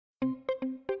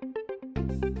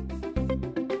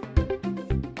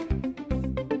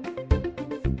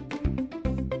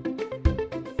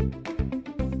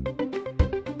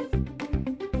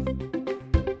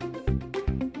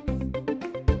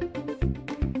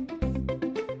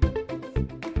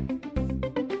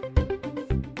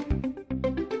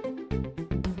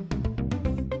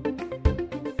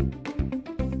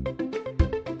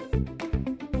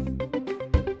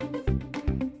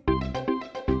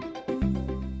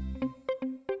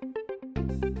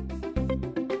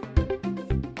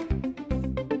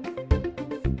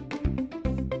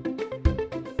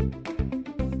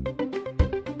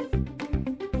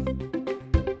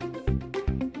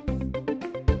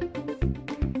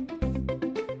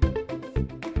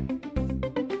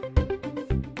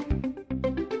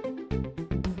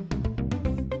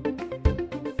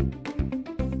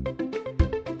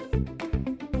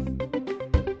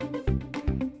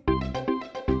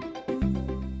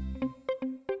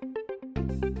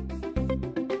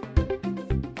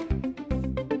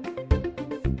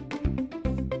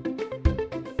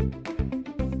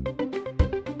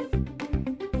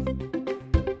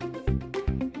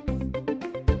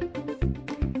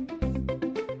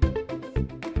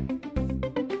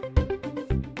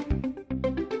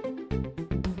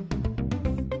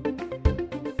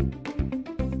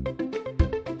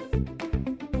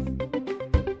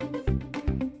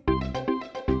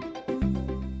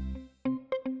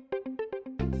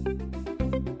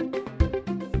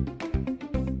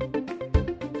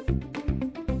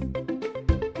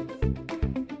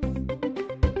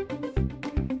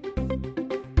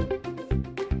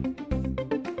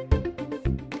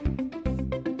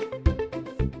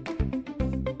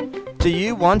Do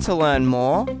you want to learn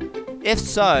more? If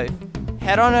so,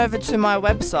 head on over to my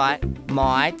website,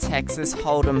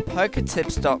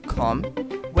 mytexasholdempokertips.com,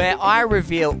 where I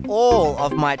reveal all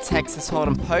of my Texas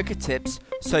Hold'em poker tips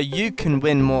so you can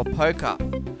win more poker.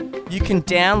 You can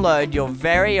download your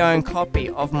very own copy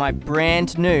of my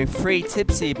brand new free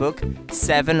tips ebook,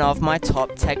 7 of my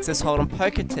top Texas Hold'em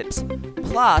poker tips,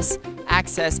 plus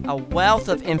access a wealth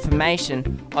of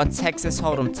information on Texas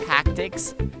Hold'em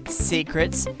tactics,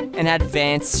 secrets, and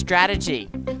advanced strategy.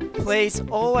 Please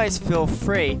always feel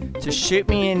free to shoot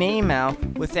me an email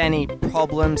with any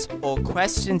problems or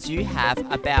questions you have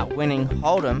about winning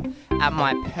Hold'em at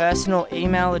my personal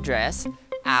email address,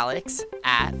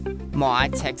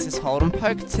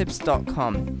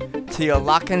 alex@mytexasholdempokertips.com. To your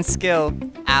luck and skill,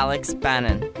 Alex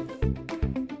Bannon.